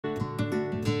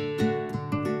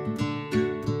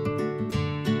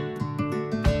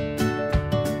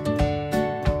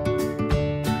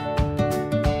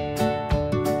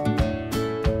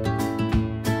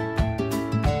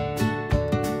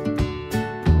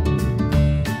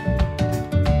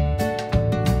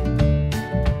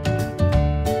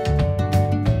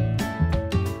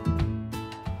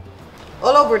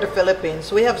over the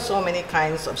Philippines, we have so many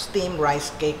kinds of steamed rice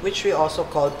cake, which we also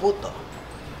call puto.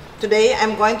 Today,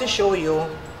 I'm going to show you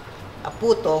a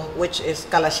puto, which is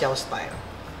Calasiao style.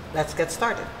 Let's get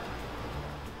started.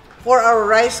 For our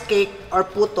rice cake or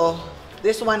puto,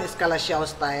 this one is Calasiao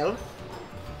style.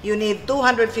 You need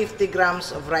 250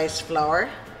 grams of rice flour,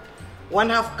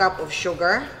 1/2 cup of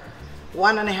sugar,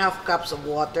 1.5 cups of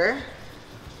water,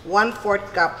 1/4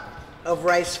 cup of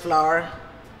rice flour,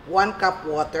 1 cup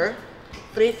water,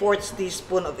 3/4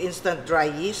 teaspoon of instant dry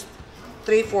yeast,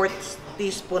 3/4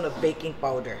 teaspoon of baking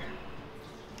powder.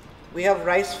 We have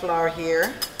rice flour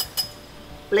here,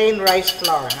 plain rice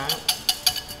flour, huh?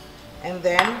 And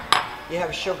then you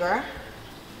have sugar.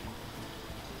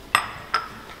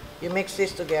 You mix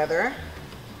this together,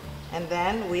 and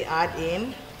then we add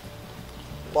in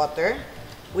water.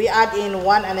 We add in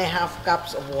 1.5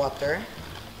 cups of water.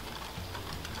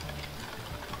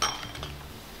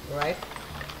 Right?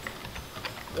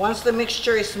 Once the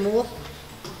mixture is smooth,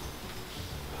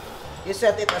 you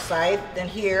set it aside. Then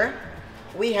here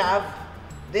we have,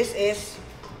 this is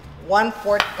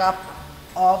 1/4 cup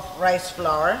of rice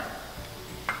flour.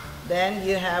 Then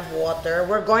you have water.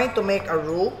 We're going to make a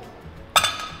roux.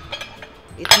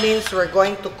 It means we're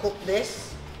going to cook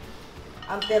this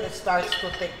until it starts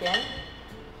to thicken.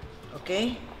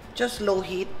 Okay, just low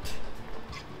heat.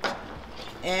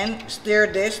 And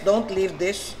stir this, don't leave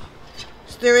this.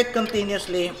 Stir it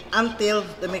continuously until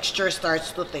the mixture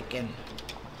starts to thicken.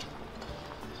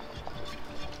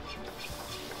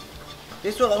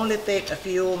 This will only take a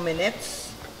few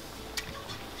minutes,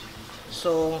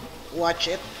 so watch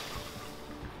it.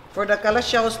 For the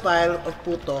Calasiao style of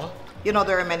puto, you know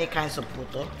there are many kinds of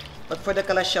puto, but for the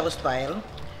Calasiao style,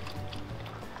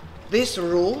 this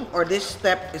roux or this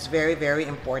step is very, very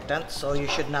important, so you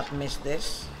should not miss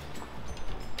this.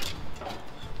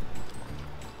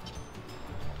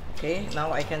 Okay,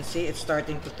 now I can see it's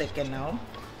starting to thicken now.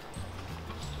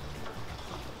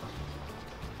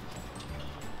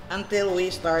 Until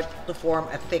we start to form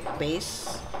a thick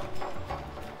paste.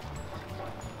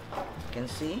 You can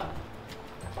see.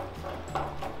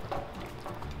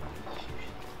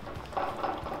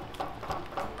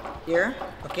 Here,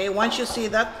 okay, once you see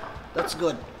that, that's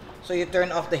good. So you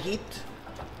turn off the heat.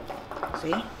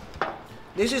 See?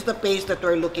 This is the paste that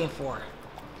we're looking for.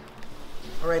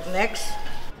 Alright, next,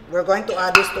 we're going to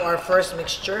add this to our first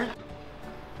mixture.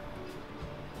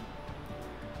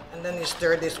 And then you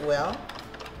stir this well.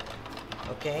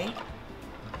 Okay.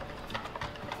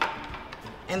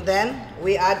 And then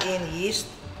we add in yeast.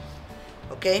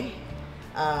 Okay.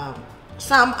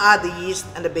 Some add the yeast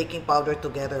and the baking powder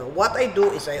together. What I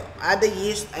do is I add the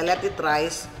yeast, I let it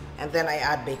rise, and then I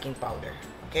add baking powder.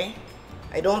 Okay.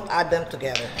 I don't add them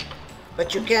together.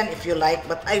 But you can if you like.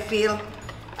 But I feel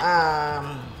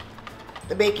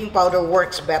the baking powder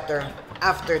works better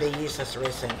after the yeast has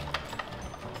risen.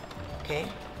 Okay.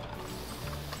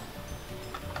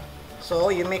 So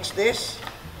you mix this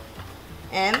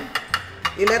and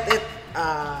you let it,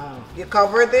 you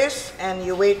cover this and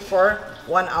you wait for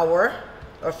 1 hour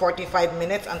or 45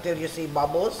 minutes until you see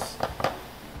bubbles.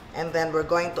 And then we're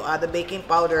going to add the baking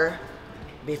powder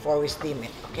before we steam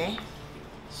it. Okay.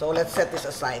 So let's set this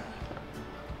aside.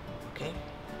 Okay.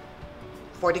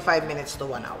 45 minutes to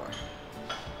 1 hour.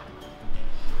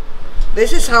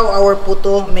 This is how our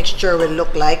puto mixture will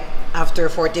look like after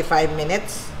 45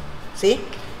 minutes. See?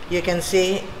 You can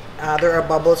see there are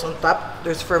bubbles on top.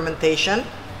 There's fermentation.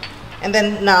 And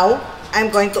then now,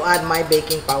 I'm going to add my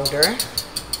baking powder.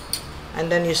 And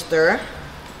then you stir.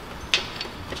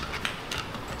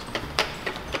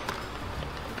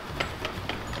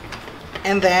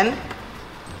 And then,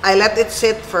 I let it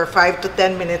sit for 5 to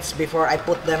 10 minutes before I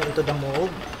put them into the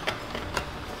mold.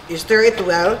 You stir it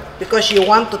well because you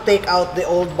want to take out the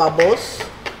old bubbles.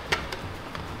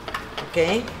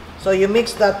 Okay, so you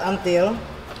mix that until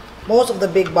most of the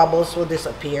big bubbles will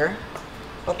disappear.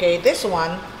 Okay, this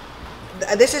one,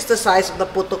 this is the size of the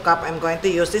puto cup I'm going to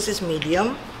use. This is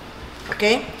medium.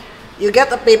 Okay, you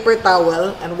get a paper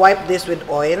towel and wipe this with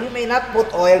oil. You may not put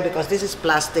oil because this is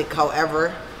plastic.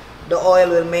 However, the oil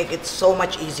will make it so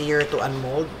much easier to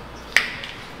unmold.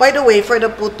 By the way, for the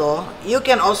puto, you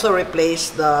can also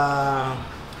replace the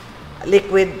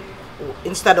liquid.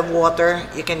 Instead of water,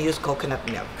 you can use coconut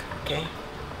milk. Okay.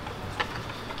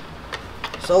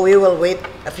 So we will wait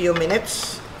a few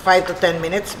minutes, 5 to 10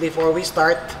 minutes before we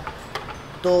start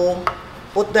to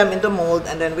put them in the mold,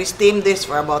 and then we steam this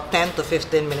for about 10 to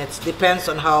 15 minutes. Depends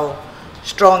on how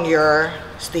strong your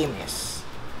steam is.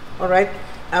 Alright,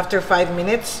 after 5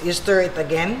 minutes, you stir it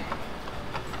again.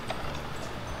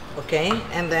 Okay,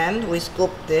 and then we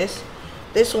scoop this.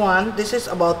 This one, this is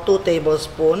about 2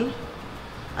 tablespoons.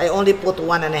 I only put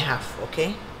 1.5,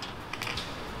 okay?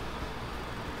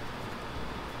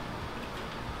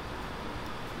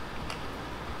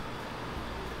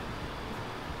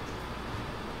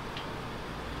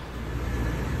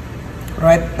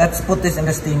 Right, let's put this in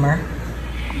the steamer.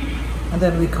 And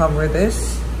then we cover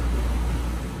this.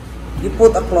 You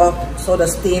put a cloth so the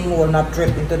steam will not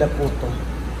drip into the puto.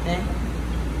 Okay?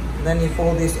 Then you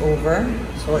fold this over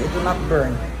so it will not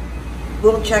burn.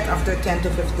 We'll check after 10 to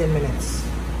 15 minutes.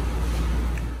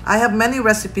 I have many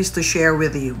recipes to share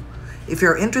with you. If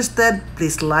you're interested,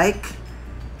 please like,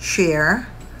 share,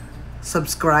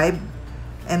 subscribe,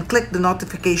 and click the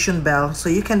notification bell so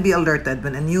you can be alerted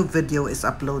when a new video is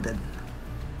uploaded.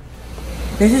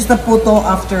 This is the puto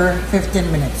after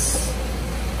 15 minutes.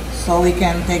 So we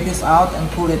can take this out and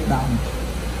pull it down.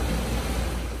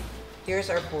 Here's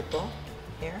our puto.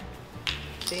 Here.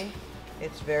 See?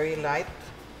 It's very light.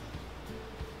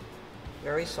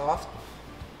 Very soft.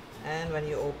 And when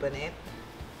you open it,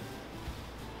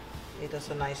 it has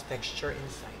a nice texture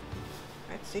inside.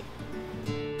 Right? See?